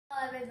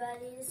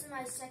everybody, this is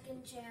my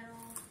second channel.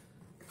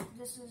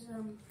 This is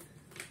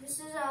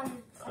a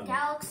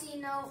Galaxy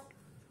Note.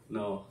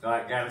 No,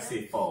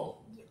 Galaxy Fold.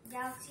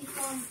 Galaxy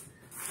Phone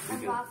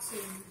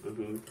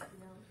unboxing.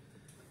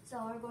 So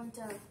we're going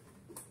to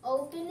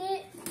open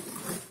it.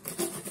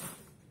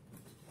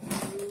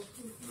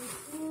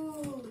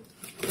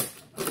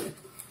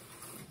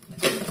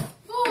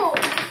 Oh!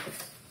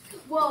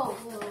 Whoa!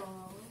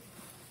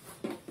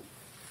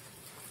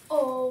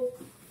 Oh!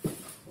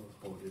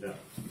 Hold it up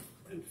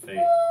and face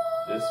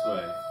this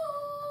way.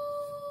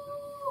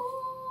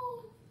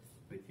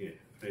 Like here,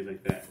 face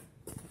like that.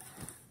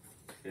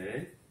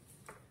 Okay.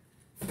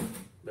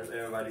 Let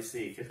everybody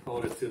see. Just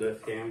hold it to the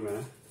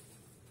camera.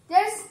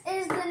 This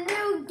is the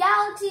new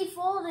Galaxy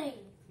Folding.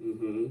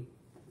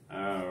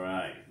 All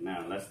right.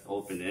 Now let's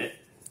open it.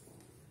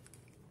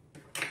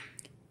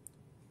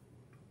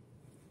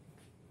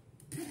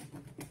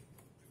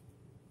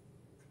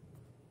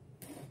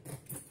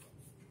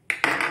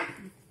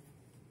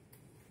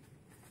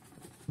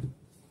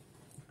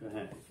 Go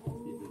ahead.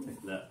 You can pick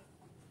it up.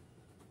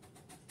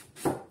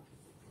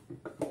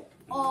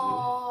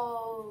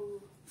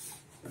 Oh.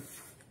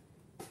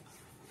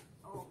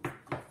 Oh.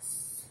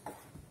 Yes.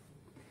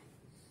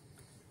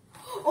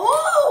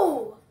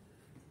 Oh.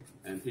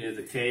 And here's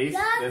the case.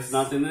 There's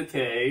nothing in the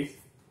case.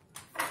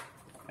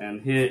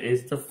 And here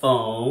is the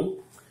phone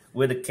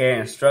with the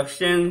care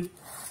instruction.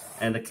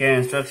 And the care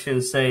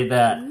instructions say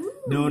that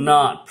do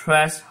not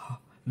press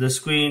the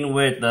screen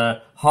with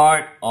the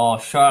hard or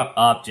sharp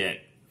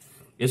object.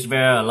 It's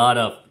a lot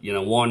of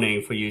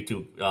warning for you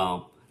to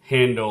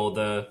handle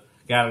the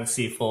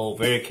Galaxy Fold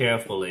very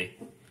carefully.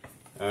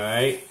 All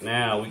right,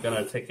 now we're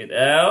gonna take it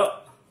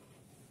out,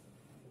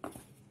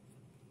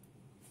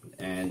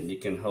 and you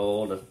can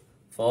hold the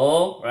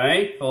fold,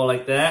 right? Hold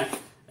like that,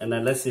 and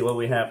then let's see what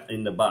we have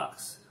in the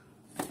box.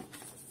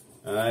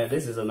 All right,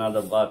 this is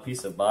another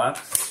piece of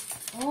box.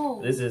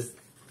 Oh. This is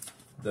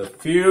the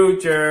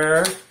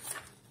future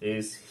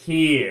is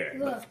here.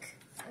 Look.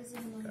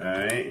 All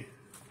right.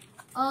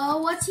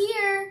 Oh, what's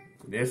here?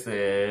 This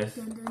is,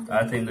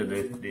 I think,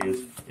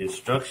 the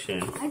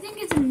instruction. I think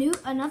it's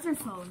another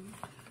phone.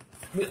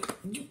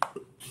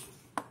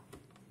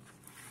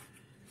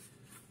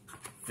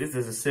 This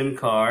is a SIM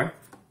card.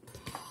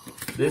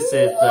 This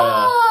is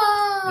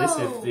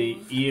the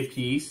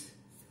earpiece,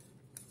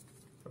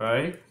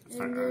 right?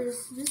 And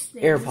there's this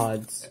thing.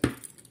 AirPods.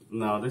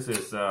 No, this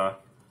is a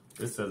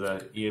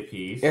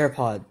earpiece.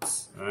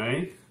 AirPods.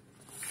 Right.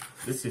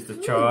 This is the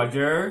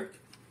charger.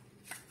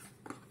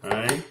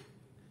 Right.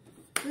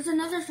 There's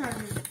another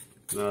charger.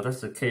 No,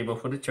 that's the cable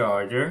for the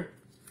charger.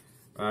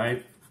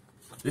 Right.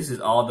 This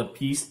is all the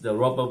the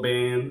rubber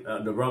band,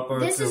 the rubber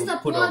This to is the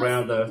put plug.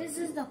 around the. This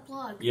is the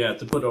plug. Yeah,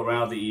 to put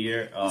around the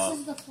ear. This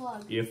is the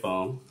plug.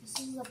 Earphone. This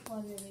is the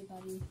plug,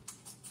 everybody.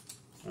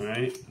 All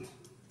right.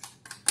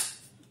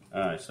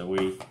 All right. So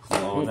we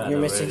all that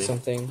You're missing already.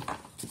 something.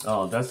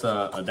 Oh, that's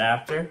a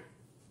adapter.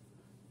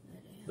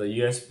 The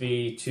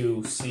USB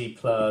to C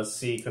plus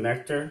C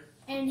connector.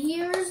 And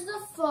here's the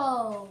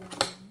phone.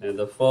 And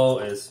the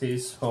phone is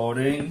he's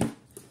holding.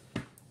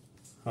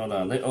 Hold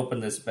on, let's open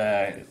this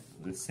bag.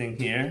 This thing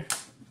here.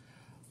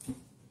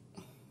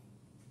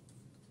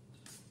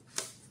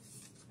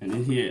 And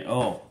in here,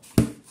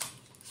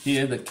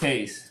 here's the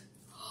case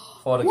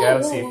for the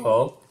Galaxy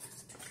Fold.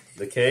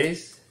 The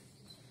case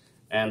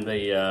and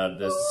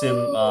the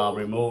SIM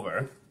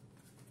remover,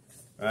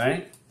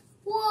 right?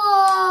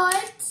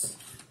 What?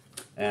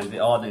 And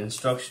all the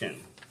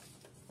instruction.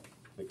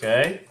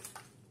 Okay.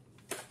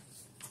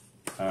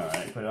 All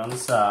right, put it on the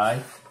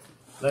side.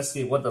 Let's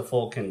see what the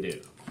fold can do.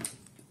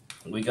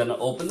 We're gonna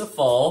open the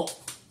fold,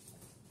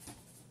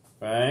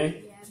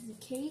 right? We have the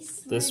case.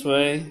 This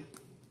way.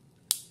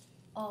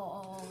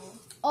 Oh.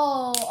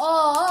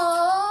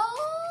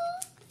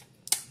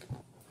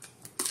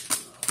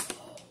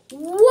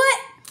 What?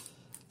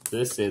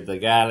 This is the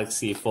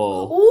Galaxy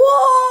Fold.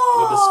 Whoa!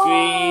 With the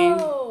screen,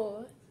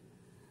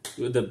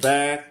 with the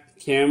back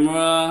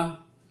camera,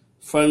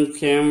 front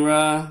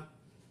camera.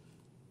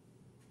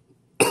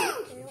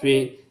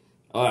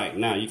 All right,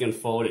 now you can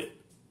fold it.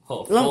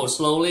 Fold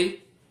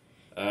slowly.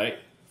 All right,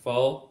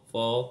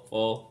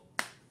 fold.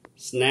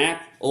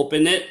 Snap,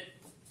 open it.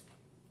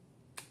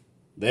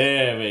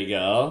 There we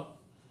go.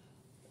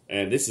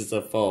 And this is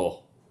a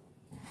fold.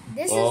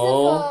 This is the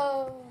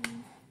phone.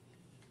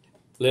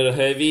 Little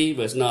heavy,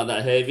 but it's not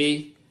that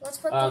heavy. Let's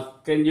put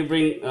Can you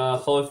bring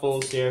whole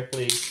phones here,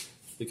 please,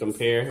 to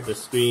compare the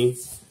screen?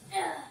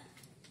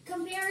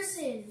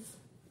 Comparison.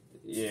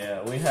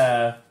 Yeah, we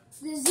have.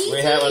 The ZTE.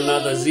 We have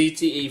another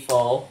ZTE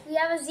Fold. We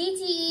have a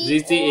ZTE.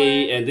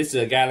 ZTE, and this is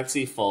a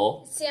Galaxy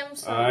Fold.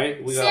 Samsung. All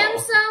right, we got.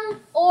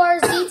 Samsung or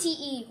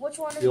ZTE. Which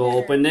one is You better?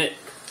 open it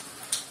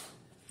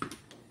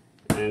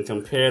and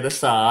compare the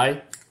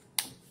side.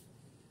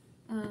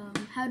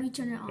 How do you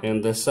turn it on?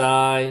 And the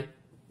side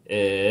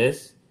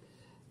is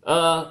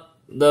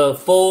the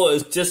Fold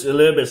is just a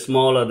little bit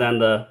smaller than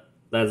the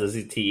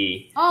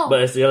ZTE. Oh.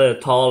 But it's a little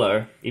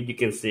taller, if you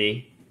can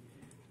see.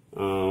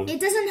 It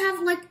doesn't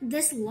have like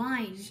this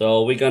line.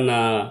 So we're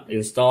gonna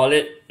install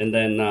it, and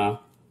then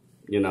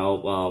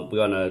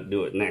we're gonna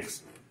do it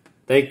next.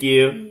 Thank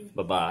you.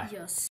 Bye bye. Yes.